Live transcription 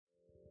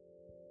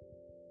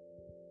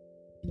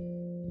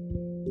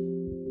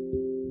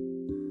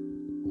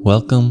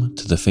Welcome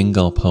to the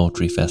Fingal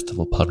Poetry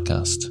Festival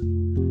podcast.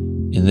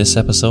 In this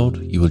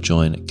episode, you will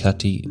join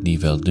Cathy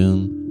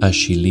Niveldoon as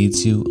she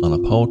leads you on a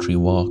poetry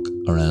walk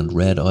around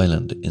Red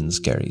Island in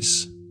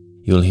Skerries.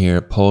 You'll hear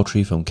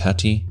poetry from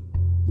Cathy,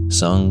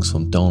 songs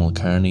from Donal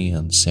Carney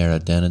and Sarah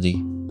Denedy,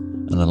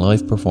 and a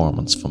live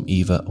performance from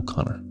Eva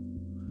O'Connor.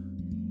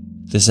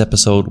 This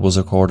episode was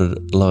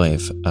recorded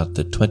live at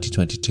the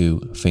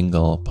 2022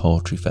 Fingal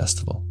Poetry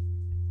Festival.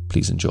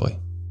 Please enjoy.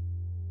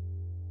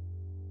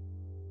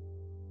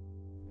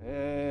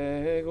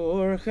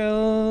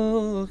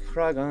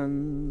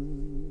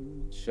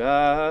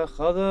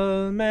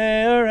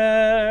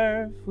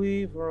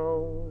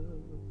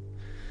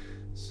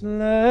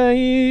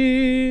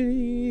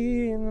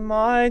 Slein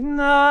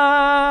maidna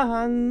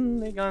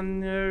handig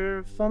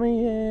anir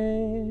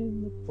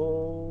famien po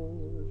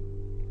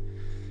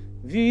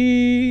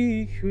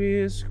vi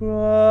chris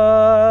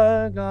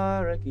garagi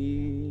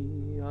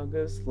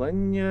agus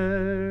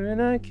lenyer in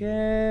a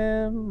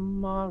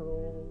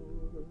kemaro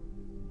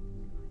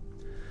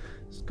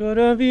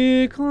skora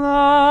vi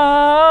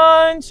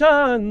klein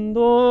chandon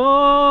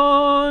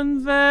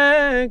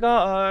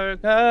vegar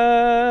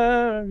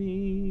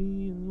gari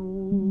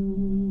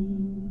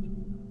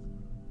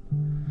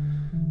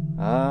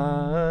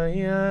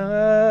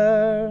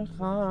Ayer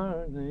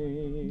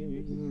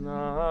charnig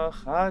na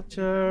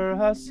chater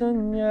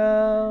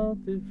hasanyel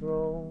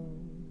bivron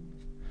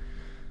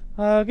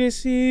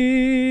agus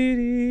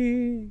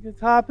iri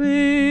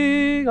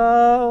getapig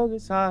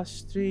agus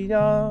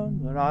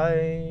astriam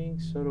raig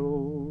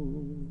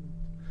sarod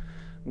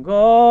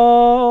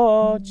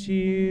go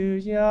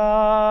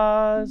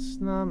chiujas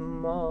na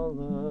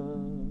mala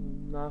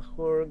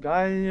Nachor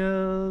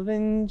gael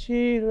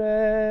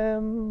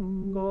vincirem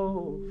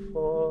go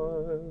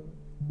for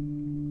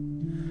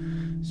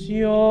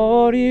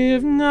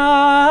Sioriv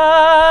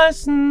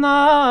nas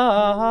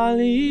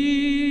nali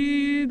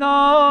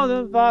da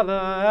the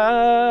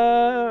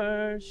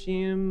valer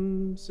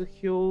shim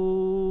secure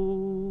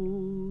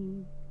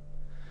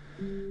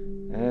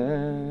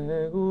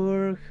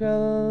Egur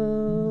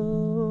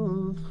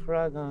chel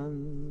chragan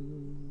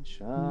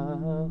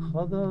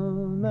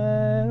shachadal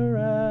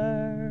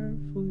merer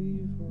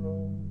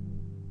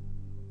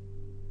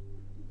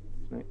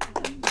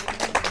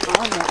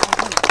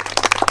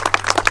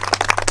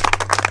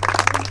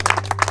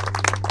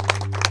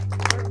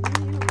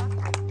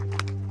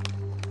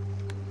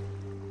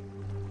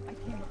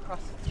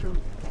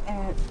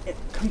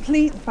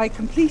by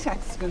complete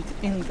accident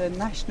in the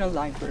National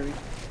Library.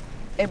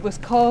 It was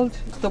called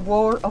The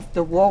War of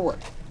the Wower,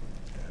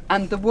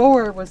 and the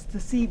wower was the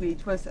seaweed.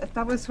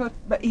 That was what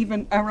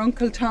even our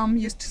Uncle Tom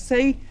used to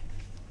say.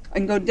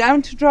 I'm going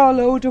down to draw a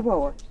load of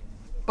wower.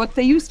 But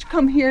they used to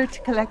come here to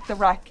collect the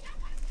rack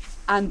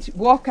and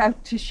walk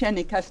out to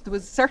Shennicat. There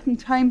was certain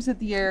times of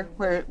the year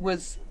where it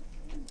was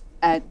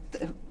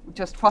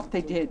just what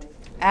they did.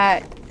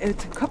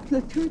 It's a couple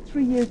of 2 or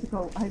 3 years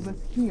ago I was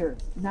here.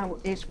 Now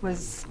it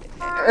was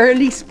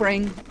early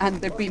spring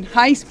and there'd been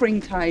high spring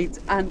tides,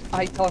 and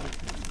I thought,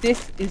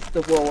 this is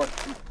the wower.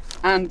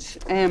 And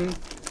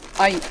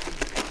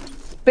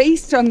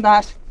based on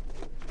that,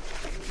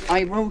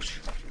 I wrote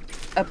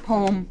a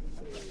poem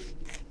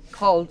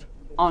called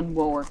On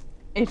Wower.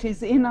 It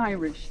is in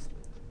Irish,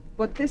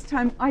 but this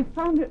time I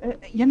found it,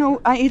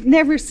 I had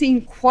never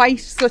seen quite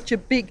such a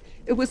big,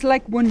 it was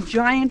like one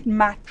giant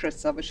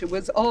mattress of it. It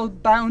was all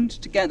bound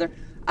together,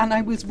 and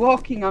I was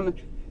walking on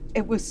it.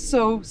 It was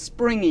so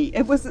springy.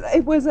 It was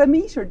a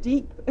metre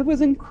deep. It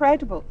was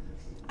incredible.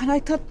 And I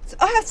thought,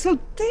 so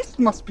this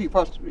must be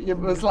what it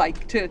was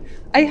like to,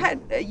 I had,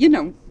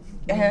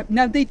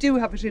 now they do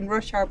have it in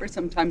Rush Harbour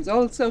sometimes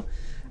also.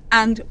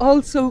 And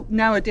also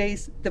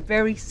nowadays, the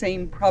very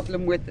same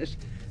problem with it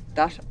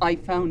that I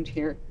found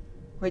here,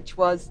 which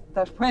was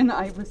that when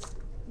I was,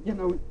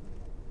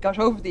 got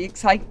over the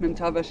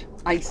excitement of it,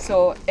 I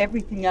saw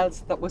everything else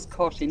that was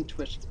caught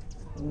into it.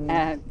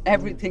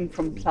 Everything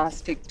from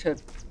plastic to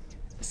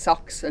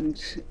socks and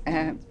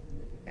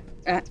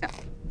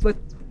but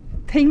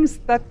things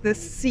that the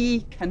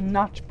sea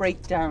cannot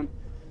break down.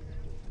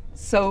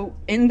 So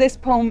in this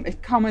poem,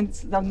 it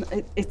comments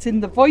that it's in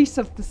the voice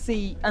of the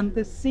sea, and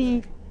the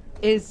sea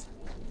is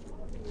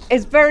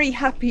very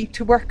happy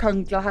to work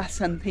on glass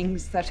and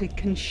things that it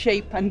can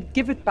shape and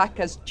give it back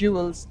as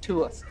jewels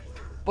to us.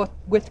 But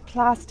with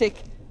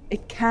plastic,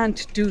 it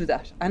can't do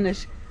that, and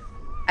it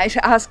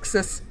asks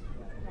us,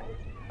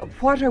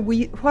 what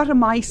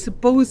am I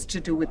supposed to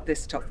do with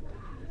this stuff?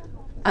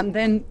 And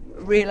then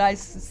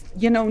realizes,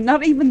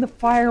 not even the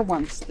fire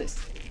wants this,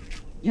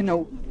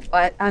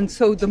 and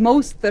so the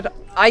most that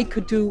I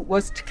could do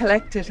was to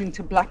collect it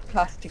into black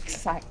plastic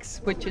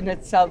sacks, which in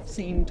itself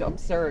seemed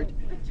absurd.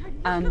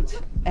 And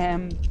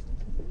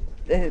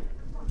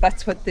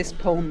that's what this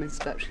poem is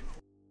about.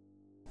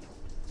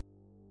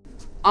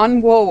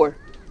 On Wower.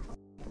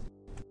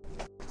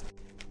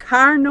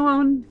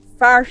 Carnon,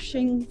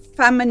 Farshing,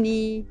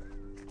 Famini,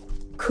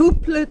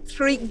 Cúpla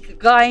trig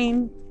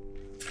gain,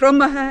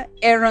 Trumathe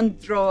an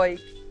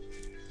droid,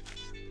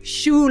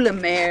 Siúla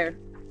mér,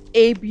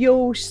 é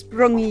bio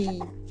sprungi,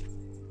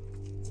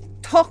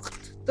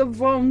 tocht de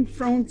bhain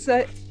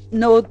fronsa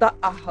nó da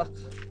ahach.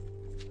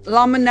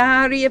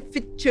 Laminaria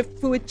fitche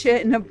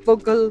fuiche in a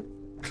vogel,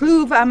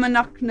 clúv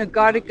amanach na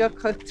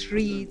gargacha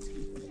trees,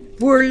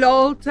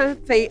 Búrlálta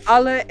fé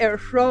alle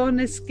hrán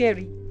is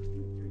sceri.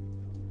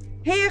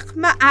 Heich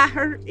ma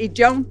ahar I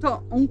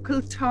jaunta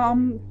Uncle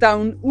Tom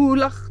down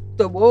úlach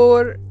de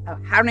war a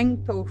herring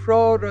to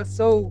hrá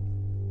so.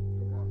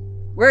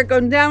 We're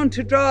going down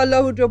to draw a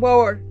load of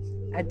war,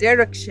 a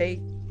derek sé.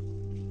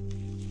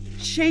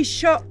 Sé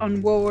seo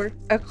an war,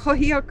 a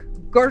chohiach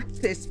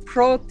gurt is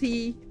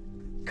proti,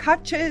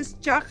 catcha is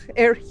jach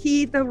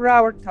híd a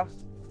ráwartach.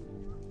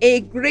 E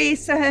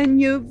gréisathe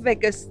nniu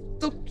vegus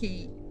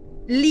duki,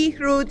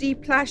 líhródí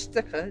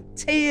plasticha,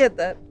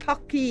 téada,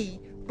 paki,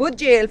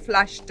 budgéil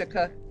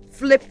flasticha,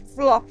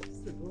 flip-flop.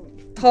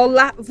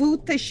 Tá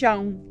vúta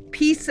seán,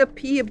 písa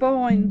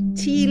píabáin,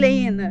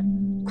 tíléana,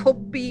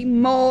 cuppi,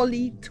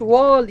 máli,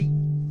 tuáli.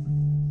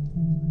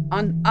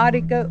 An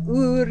ariga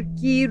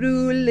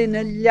gírúil in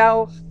a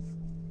leawch,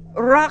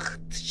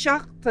 racht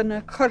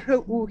seachtainna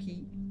curtha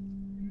uhi,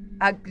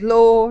 a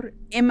glór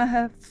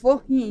imethe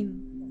fohín,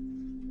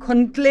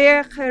 chun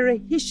gléach a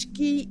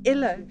hiiscí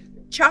ile,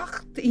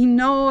 teacht I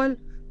náil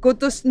go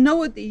dus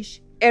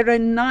nódís a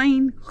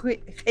 9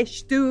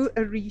 cheistú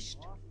a ríist.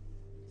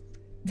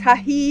 Tá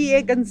hí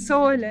ag an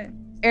sáile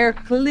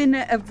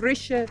glunne a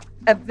bhrise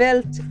a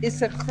bheilt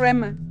is a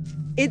chremme,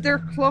 idir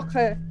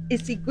clocha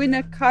is I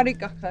gcuine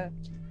carigacha.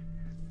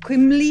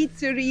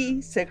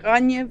 Cuimlítarí sa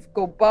ghainneamh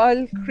go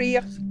bail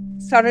críoch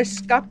sar a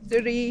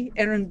scaptarí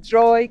an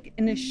dráig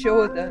ina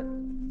seoda.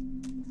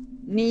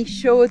 Ní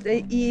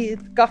seoda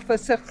iad gafa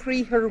sa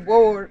chríthar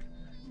mhór,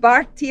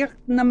 Bartíocht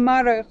na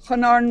mara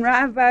chun an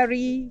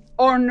rahharí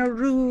or na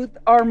rúd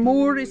ar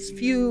mór is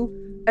fiú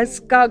as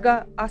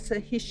gaga as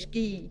a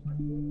hiiscí.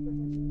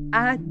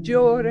 A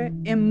deora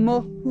I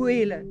mo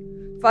huile,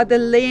 fad a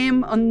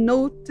léim an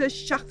nóta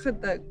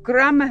seachada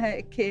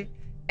gramathe ice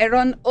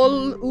an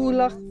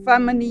úlach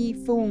famani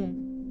fóm.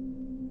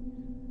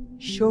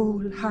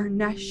 Seol haar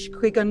neis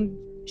chuig an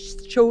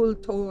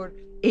seoltóir,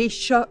 é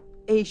seo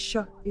is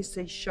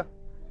é seo.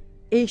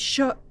 É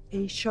seo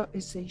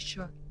is é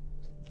seo.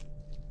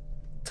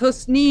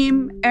 Tus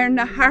níam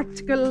na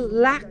hartgal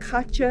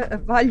lechaite a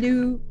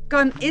bhailiú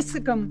gan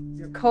isagam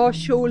cá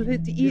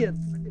seolhid iad.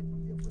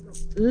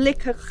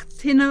 Licach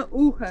tinne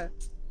uha,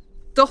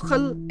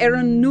 dochal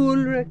an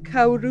núlre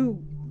caurú.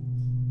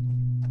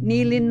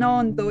 Níl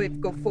ná dóibh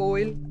go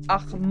fóil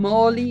ach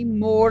máli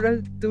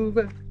móra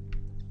dúbha.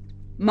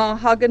 Má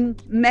hagan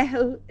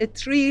mehel I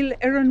tríl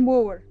an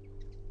mhór.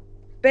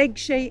 Beg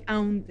sé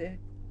aunde,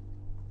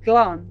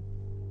 glán.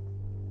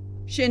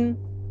 Sin,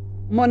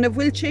 mana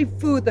bhfuil sé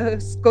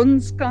fuadathe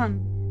scan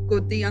go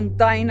dtí an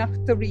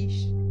dainach de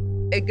ríis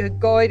ag a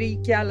gáirí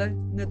geala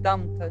na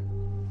damta.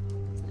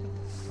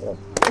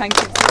 Thank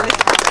you for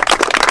listening.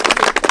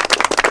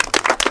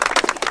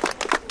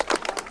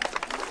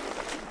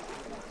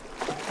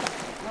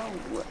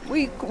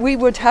 We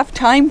would have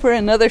time for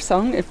another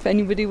song if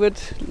anybody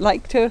would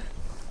like to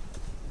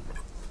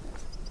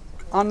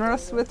honour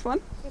us with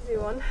one. Give you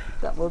one.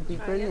 That would be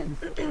brilliant.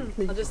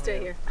 I'll just stay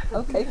here.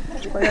 Okay,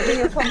 wherever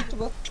you're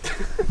comfortable.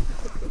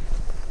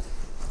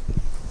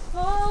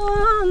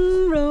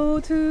 On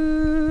road to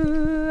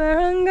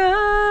Erangarig,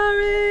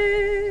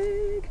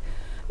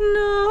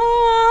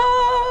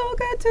 no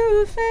get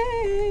to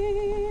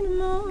fein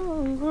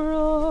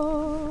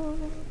mogro,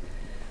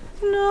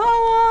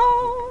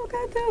 no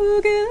get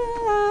to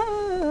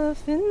gilla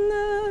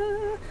finna,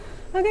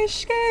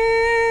 agishke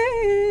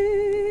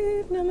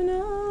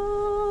namana,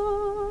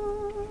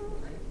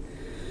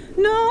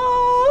 no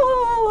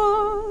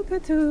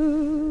get to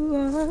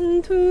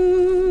antu.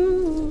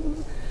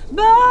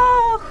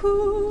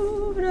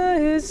 Bachura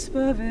is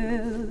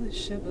bavil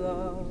shabla.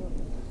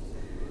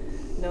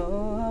 No,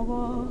 I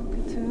walk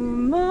to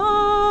my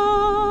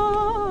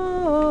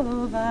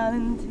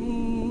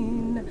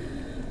Valentine.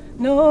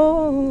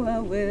 No, I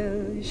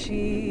will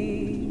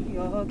she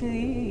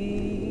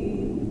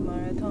ugly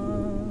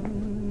marathon.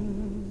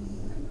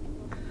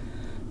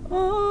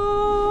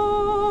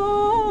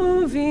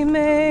 Oh, vi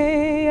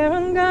me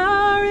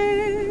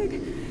erangarig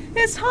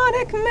is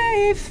hanik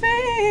me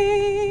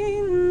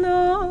fein.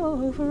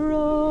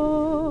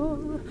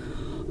 Overall,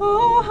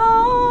 oh,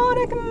 how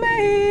did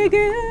make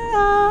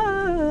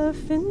it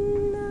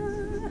finna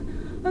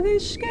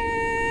agishkev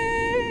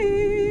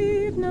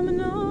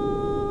namana.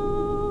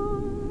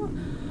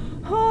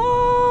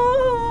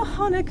 Oh,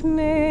 hanik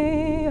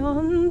me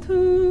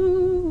antu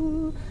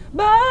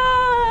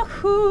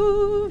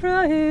bachuvra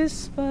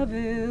is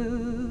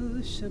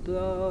pavil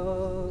shabla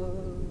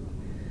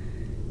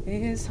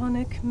is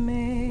hanik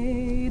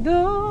me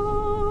do.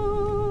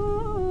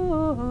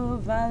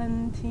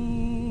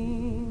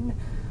 Valentine,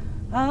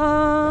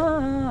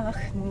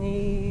 ach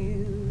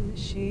níl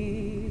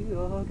sí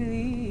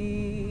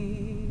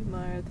ogli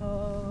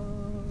martar.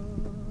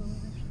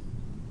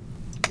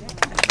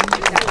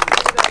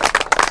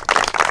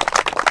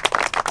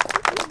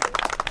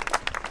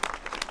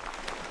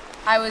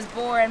 I was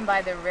born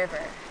by the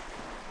river,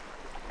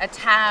 a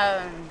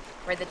town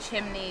where the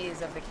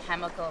chimneys of the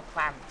chemical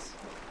plant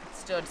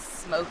stood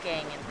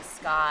smoking in the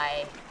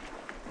sky,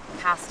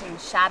 casting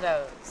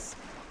shadows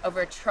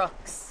over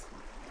trucks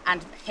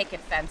and picket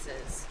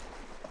fences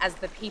as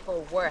the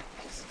people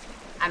worked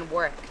and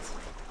worked,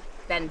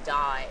 then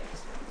died.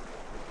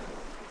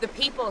 The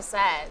people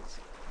said,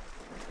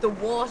 the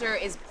water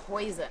is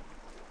poison.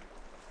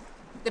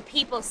 The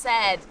people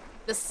said,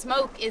 the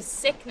smoke is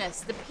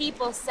sickness. The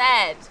people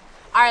said,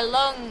 our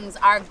lungs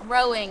are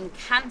growing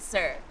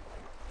cancer.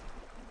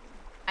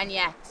 And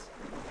yet,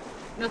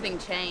 nothing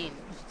changed.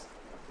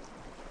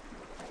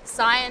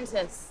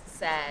 Scientists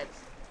said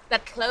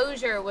that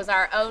closure was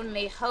our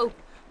only hope.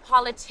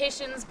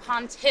 Politicians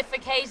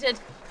pontificated,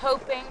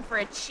 hoping for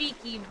a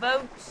cheeky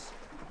vote.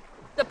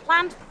 The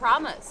plant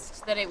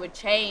promised that it would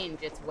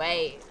change its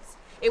ways.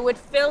 It would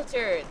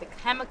filter the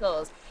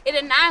chemicals. It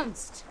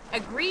announced a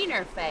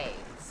greener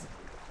phase.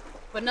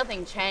 But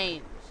nothing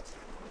changed.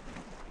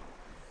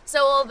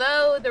 So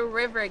although the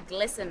river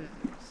glistened,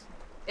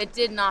 it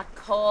did not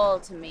call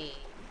to me.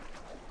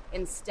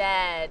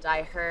 Instead,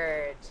 I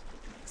heard,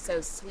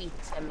 so sweet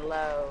and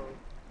low,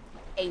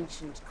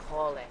 ancient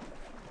calling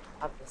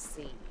of the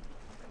sea.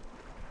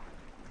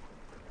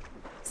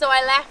 So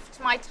I left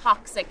my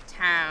toxic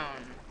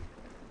town,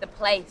 the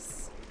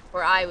place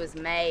where I was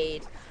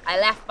made. I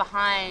left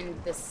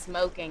behind the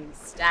smoking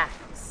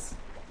stacks,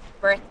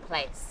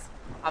 birthplace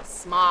of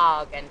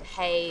smog and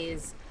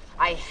haze.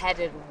 I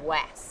headed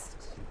west.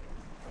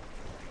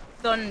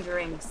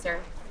 Thundering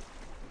surf,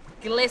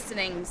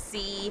 glistening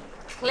sea,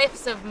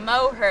 cliffs of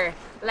Moher,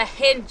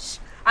 Lahinch.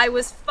 I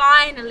was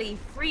finally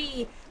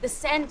free. The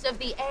scent of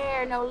the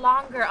air, no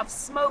longer of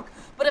smoke,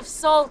 but of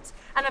salt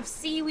and of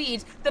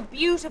seaweed. The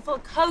beautiful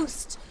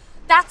coast.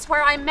 That's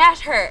where I met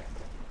her.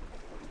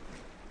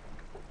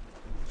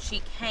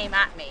 She came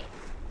at me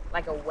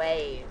like a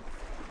wave.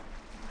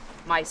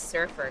 My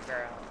surfer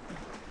girl.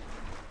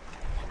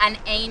 An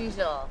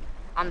angel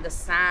on the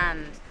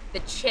sand. The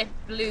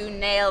chipped blue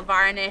nail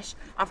varnish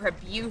of her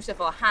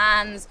beautiful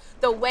hands,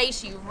 the way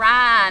she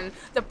ran,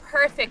 the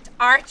perfect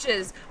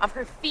arches of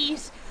her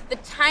feet, the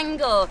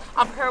tangle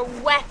of her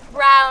wet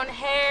brown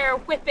hair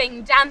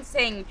whipping,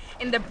 dancing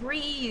in the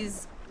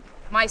breeze.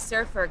 My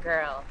surfer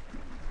girl.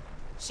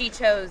 She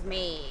chose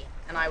me,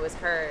 and I was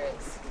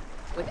hers,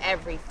 with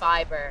every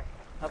fiber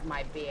of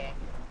my being.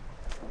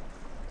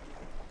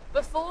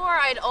 Before,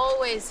 I'd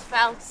always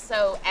felt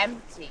so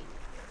empty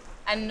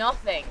and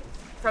nothing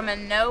from a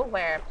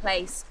nowhere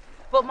place,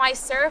 but my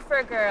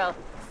surfer girl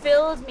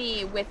filled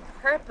me with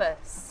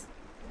purpose.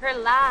 Her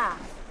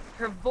laugh,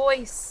 her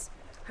voice,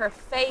 her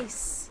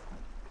face,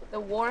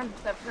 the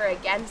warmth of her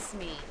against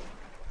me,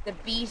 the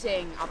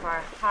beating of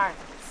our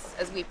hearts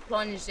as we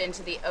plunged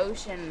into the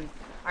ocean,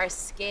 our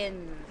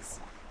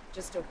skins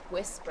just a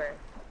whisper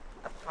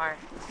apart.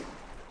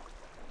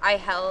 I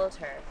held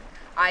her,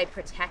 I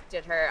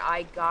protected her,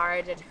 I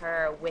guarded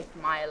her with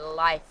my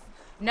life.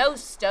 No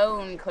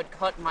stone could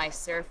cut my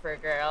surfer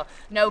girl.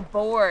 No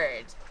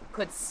board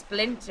could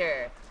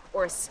splinter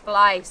or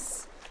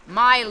splice.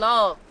 My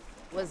love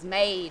was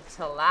made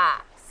to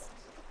last.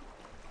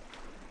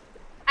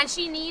 And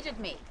she needed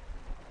me,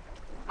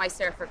 my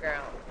surfer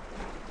girl.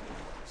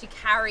 She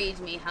carried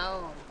me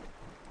home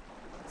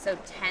so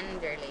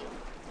tenderly.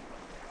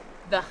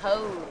 The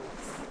hose,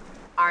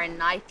 our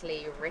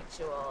nightly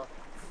ritual.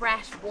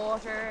 Fresh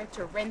water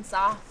to rinse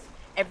off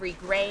every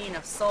grain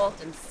of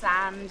salt and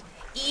sand.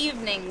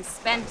 Evenings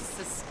spent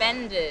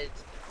suspended,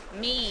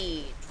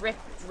 me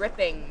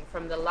dripping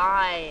from the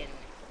line,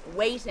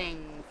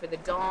 waiting for the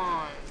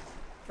dawn,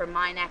 for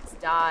my next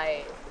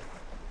dive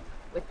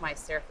with my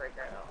surfer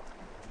girl.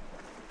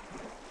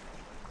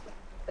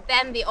 But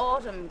then the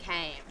autumn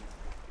came.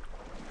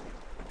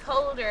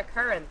 Colder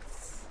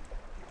currents,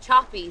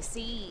 choppy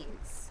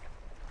seas.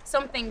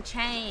 Something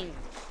changed,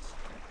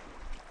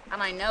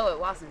 and I know it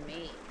wasn't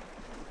me.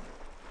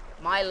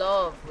 My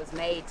love was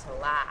made to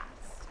last.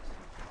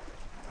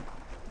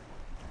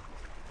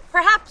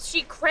 Perhaps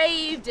she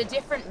craved a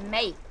different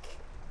make,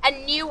 a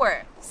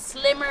newer,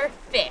 slimmer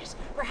fit.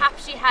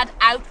 Perhaps she had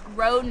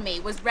outgrown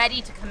me, was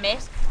ready to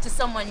commit to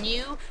someone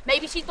new.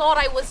 Maybe she thought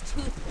I was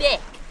too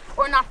thick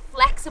or not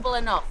flexible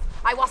enough.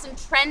 I wasn't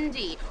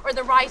trendy or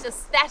the right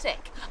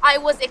aesthetic. I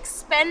was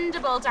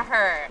expendable to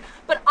her,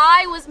 but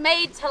I was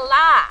made to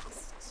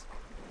last.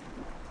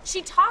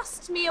 She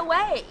tossed me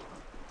away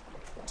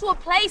to a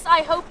place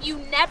I hope you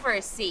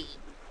never see.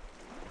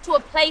 To a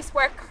place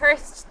where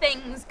cursed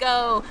things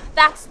go.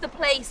 That's the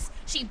place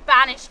she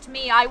banished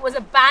me. I was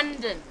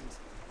abandoned,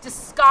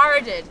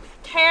 discarded,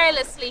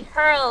 carelessly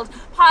hurled,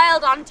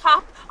 piled on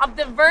top of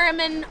the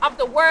vermin of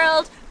the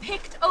world,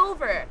 picked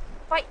over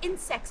by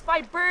insects,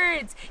 by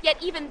birds,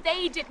 yet even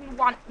they didn't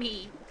want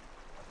me.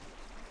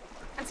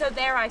 And so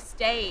there I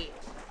stayed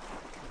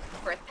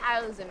for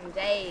 1,000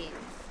 days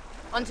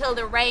until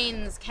the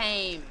rains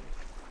came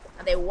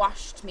and they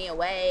washed me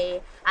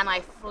away and I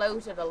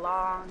floated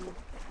along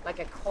like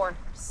a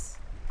corpse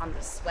on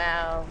the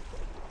swell,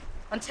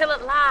 until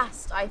at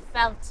last I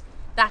felt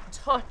that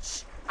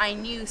touch I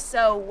knew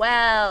so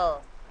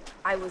well.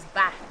 I was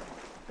back,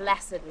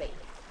 blessedly,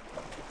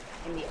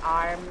 in the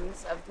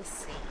arms of the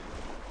sea.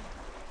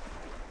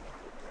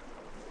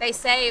 They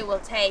say it will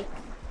take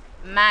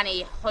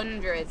many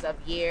hundreds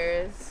of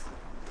years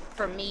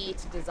for me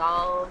to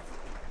dissolve.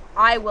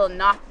 I will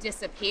not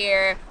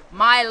disappear.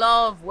 My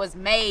love was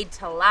made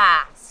to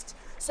last.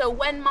 So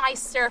when my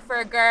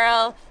surfer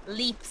girl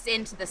leaps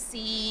into the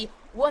sea,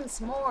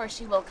 once more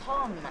she will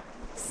come,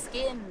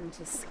 skin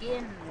to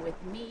skin with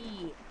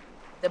me.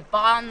 The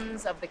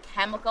bonds of the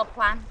chemical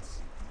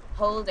plant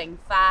holding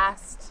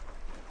fast,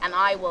 and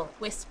I will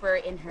whisper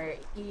in her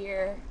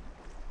ear,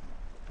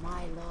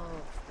 my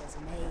love was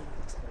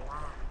made to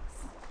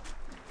last.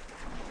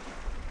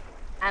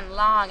 And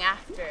long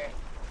after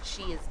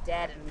she is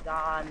dead and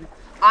gone,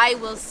 I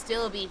will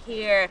still be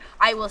here.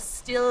 I will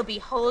still be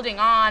holding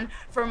on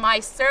for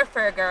my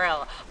surfer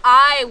girl.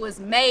 I was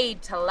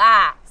made to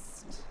last.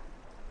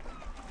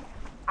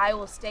 I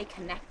will stay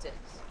connected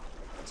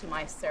to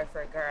my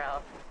surfer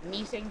girl,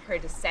 meeting her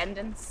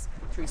descendants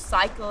through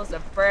cycles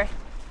of birth.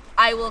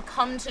 I will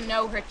come to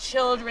know her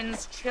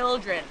children's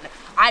children.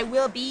 I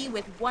will be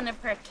with one of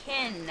her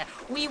kin.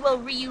 We will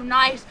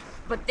reunite,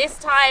 but this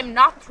time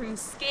not through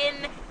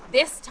skin,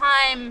 this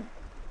time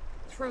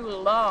through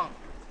lung.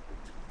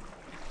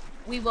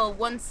 We will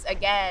once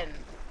again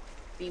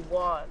be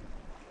one,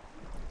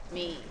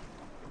 me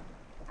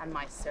and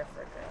my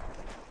surfer girl.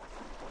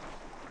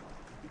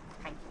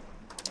 Thank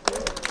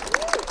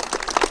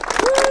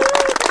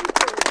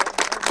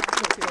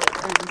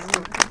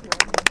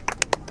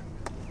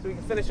So we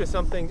can finish with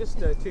something, just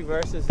 2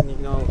 verses, and you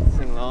can all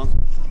sing along.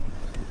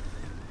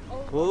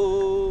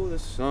 Oh, the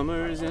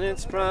summer's in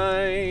its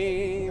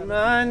prime,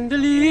 and the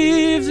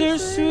leaves are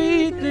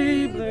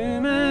sweetly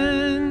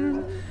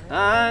blooming,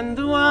 and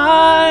the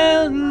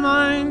wild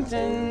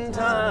mountain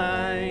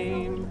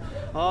thyme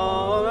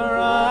all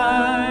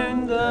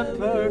around the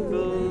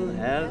purple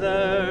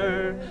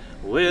heather.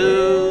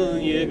 Will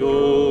you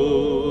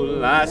go,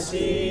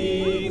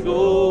 lassie,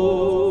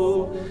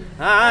 go?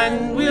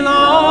 And we'll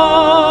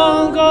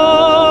all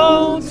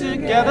go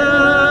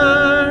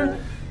together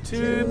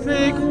to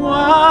pick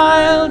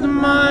wild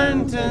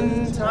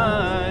mountain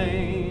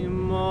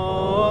thyme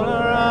all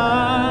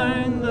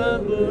around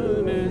the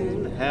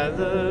blooming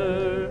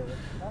heather.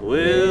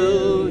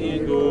 Will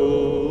you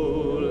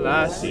go,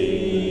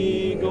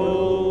 lassie,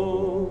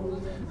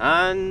 go?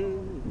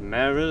 And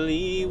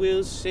merrily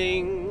we'll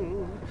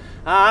sing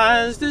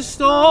as the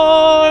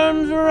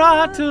storms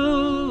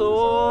rattle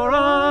o'er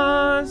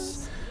us,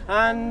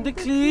 and the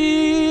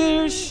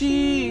clear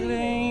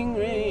shieling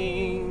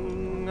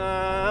ring,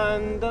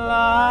 and the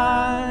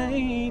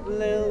light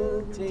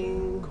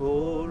lilting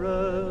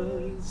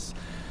chorus.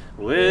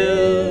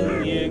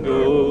 Will you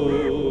go,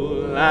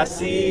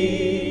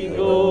 lassie,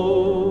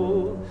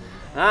 go?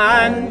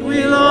 And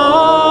we'll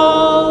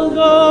all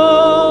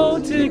go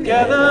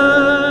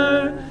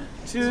together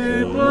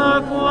to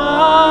pluck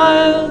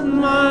wild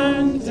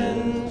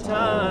mountain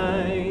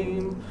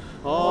thyme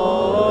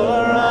all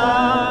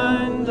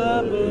around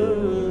the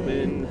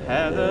blooming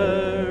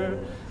heather.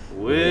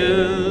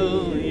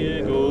 Will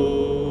you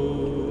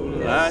go,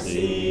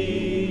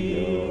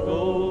 lassie, go?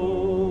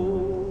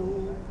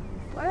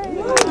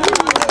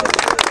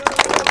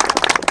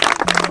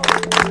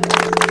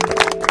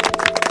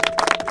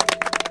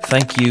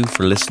 Thank you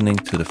for listening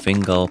to the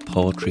Fingal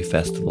Poetry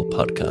Festival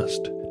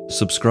podcast.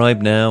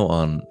 Subscribe now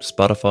on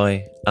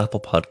Spotify, Apple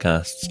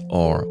Podcasts,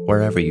 or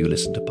wherever you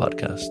listen to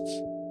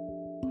podcasts.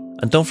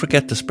 And don't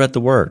forget to spread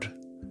the word.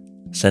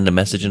 Send a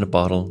message in a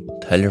bottle,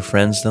 tell your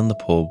friends down the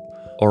pub,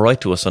 or write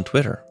to us on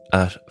Twitter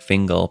at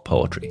Fingal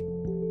Poetry.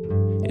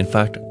 In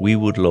fact, we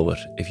would love it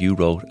if you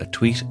wrote a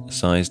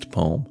tweet-sized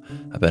poem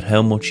about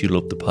how much you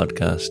love the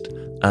podcast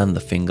and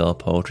the Fingal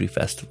Poetry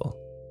Festival.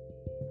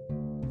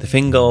 The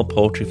Fingal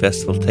Poetry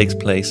Festival takes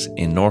place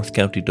in North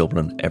County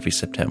Dublin every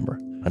September.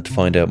 And to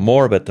find out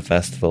more about the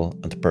festival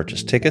and to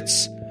purchase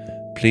tickets,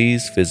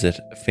 please visit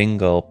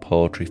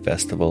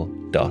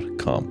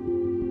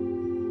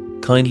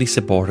fingalpoetryfestival.com. Kindly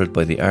supported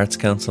by the Arts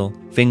Council,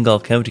 Fingal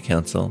County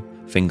Council,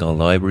 Fingal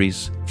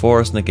Libraries,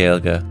 Fóras na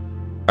Gaeilge,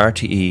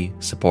 RTE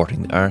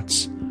supporting the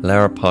arts,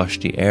 Lara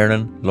Poshty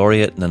Éireann,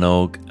 Laureate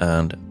Nanog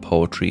and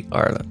Poetry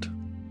Ireland.